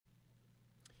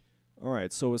All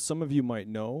right, so as some of you might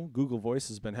know, Google Voice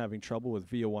has been having trouble with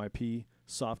VoIP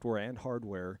software and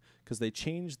hardware because they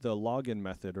changed the login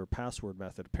method or password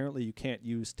method. Apparently you can't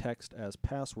use text as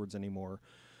passwords anymore,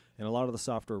 and a lot of the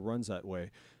software runs that way.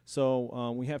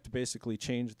 So we have to basically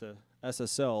change the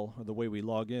SSL, or the way we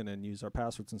log in and use our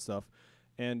passwords and stuff.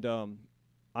 And I'm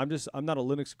not a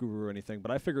Linux guru or anything,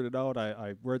 but I figured it out.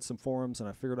 I read some forums and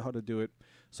I figured out how to do it.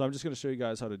 So I'm just going to show you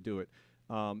guys how to do it.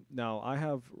 Now I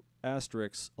have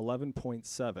Asterisk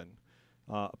 11.7.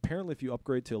 Apparently if you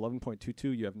upgrade to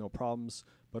 11.22 you have no problems,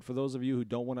 but for those of you who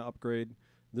don't want to upgrade,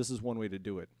 this is one way to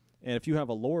do it. And if you have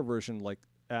a lower version like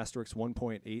Asterisk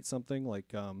 1.8 something,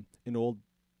 like an old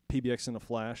PBX in a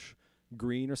flash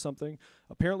green or something,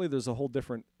 apparently there's a whole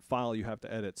different file you have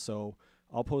to edit. So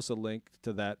I'll post a link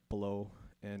to that below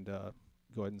and go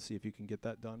ahead and see if you can get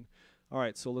that done. All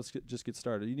right, so let's just get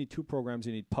started. You need two programs.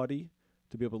 You need Putty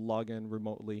to be able to log in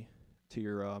remotely to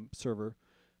your server,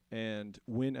 and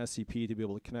WinSCP to be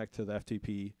able to connect to the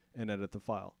FTP and edit the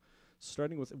file.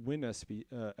 Starting with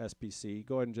WinSPC,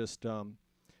 go ahead and just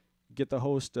get the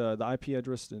host, the IP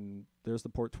address, and there's the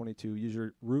port 22. Use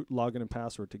your root login and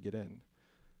password to get in.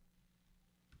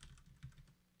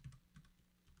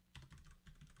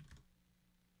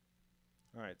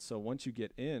 All right, so once you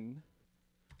get in,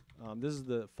 this is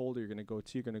the folder you're going to go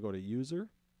to. You're going to go to User,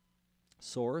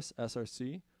 Source,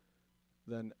 SRC,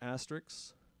 then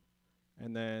Asterisk,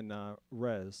 and then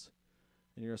res.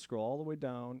 And you're going to scroll all the way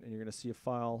down, and you're going to see a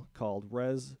file called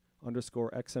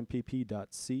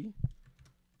res_xmpp.c.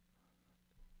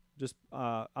 Just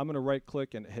I'm going to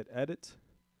right-click and hit Edit,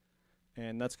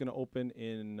 and that's going to open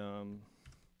in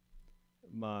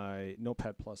my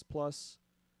Notepad++,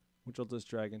 which I'll just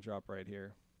drag and drop right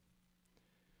here.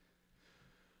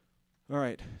 All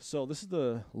right, so this is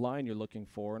the line you're looking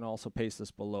for, and I'll also paste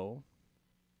this below.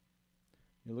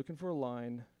 You're looking for a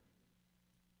line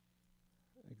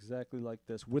exactly like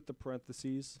this with the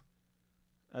parentheses,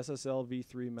 SSL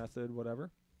v3 method,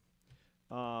 whatever.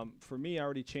 For me, I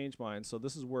already changed mine, so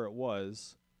this is where it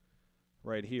was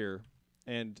right here.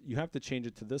 And you have to change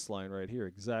it to this line right here,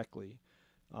 exactly.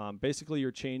 Basically,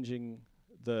 you're changing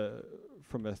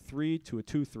from a 3 to a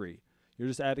 2-3. You're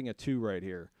just adding a 2 right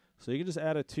here. So you can just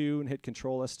add a 2 and hit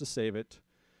Control-S to save it.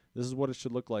 This is what it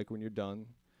should look like when you're done.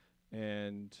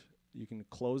 And you can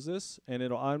close this, and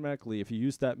it'll automatically, if you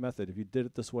use that method, if you did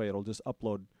it this way, it'll just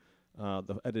upload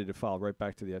the edited file right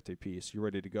back to the FTP, so you're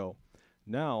ready to go.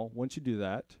 Now, once you do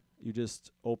that, you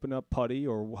just open up Putty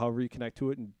or however you connect to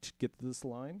it and get to this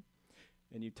line,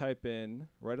 and you type in,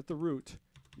 right at the root,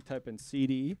 you type in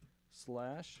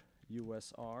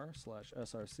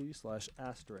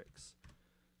cd/usr/src/asterisk.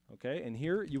 Okay, and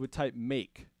here you would type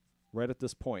make right at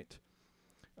this point.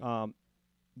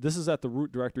 This is at the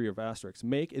root directory of Asterisk.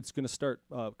 Make, it's going to start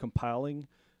compiling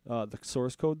the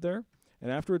source code there. And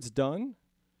after it's done,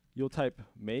 you'll type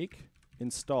make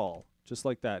install, just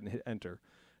like that, and hit enter.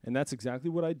 And that's exactly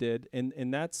what I did.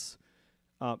 And that's,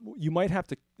 you might have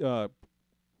to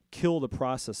kill the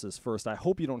processes first. I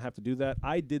hope you don't have to do that.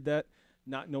 I did that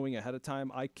not knowing ahead of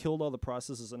time. I killed all the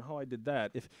processes, and how I did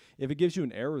that, if it gives you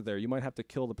an error there, you might have to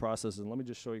kill the processes. And let me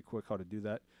just show you quick how to do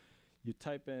that. You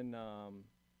type in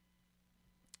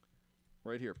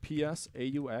right here,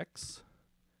 PSAUX,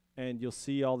 and you'll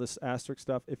see all this asterisk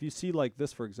stuff. If you see like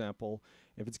this, for example,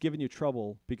 if it's giving you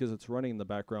trouble because it's running in the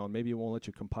background, maybe it won't let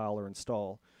you compile or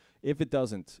install. If it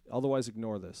doesn't, otherwise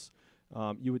ignore this.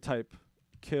 You would type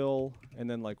kill and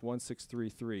then like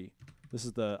 1633. This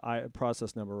is the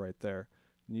process number right there.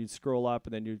 And you'd scroll up,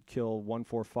 and then you'd kill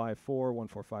 1454,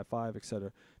 1455,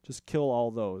 etc. Just kill all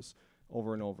those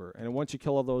over and over. And once you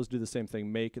kill all those, do the same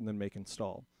thing, make and then make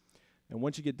install. And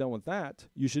once you get done with that,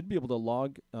 you should be able to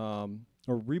log or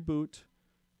reboot,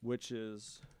 which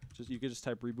is just, you can just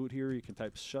type reboot here. You can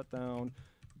type shutdown-h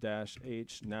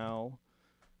now,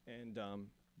 and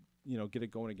you know, get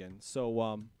it going again.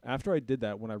 So after I did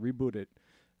that, when I rebooted,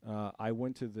 I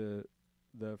went to the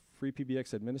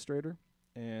FreePBX administrator,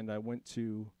 and I went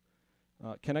to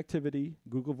connectivity,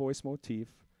 Google Voice Motif,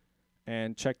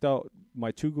 and checked out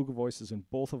my 2 Google Voices, and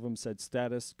both of them said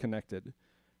status connected.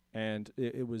 And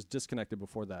it was disconnected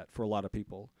before that for a lot of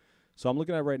people. So I'm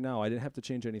looking at it right now. I didn't have to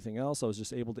change anything else. I was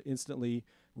just able to instantly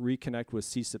reconnect with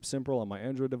CSIP Simple on my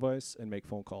Android device and make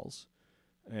phone calls.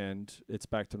 And it's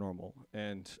back to normal.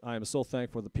 And I am so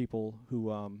thankful for the people who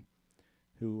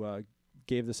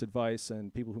gave this advice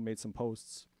and people who made some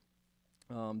posts.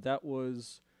 That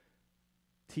was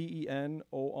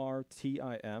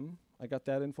TENORTIM. I got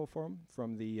that info from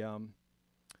the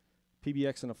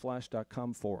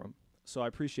pbxinaflash.com forum. So I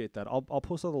appreciate that. I'll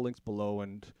post all the links below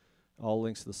and all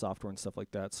links to the software and stuff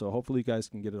like that. So hopefully you guys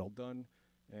can get it all done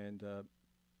and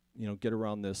get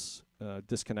around this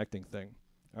disconnecting thing.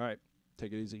 All right,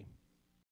 take it easy.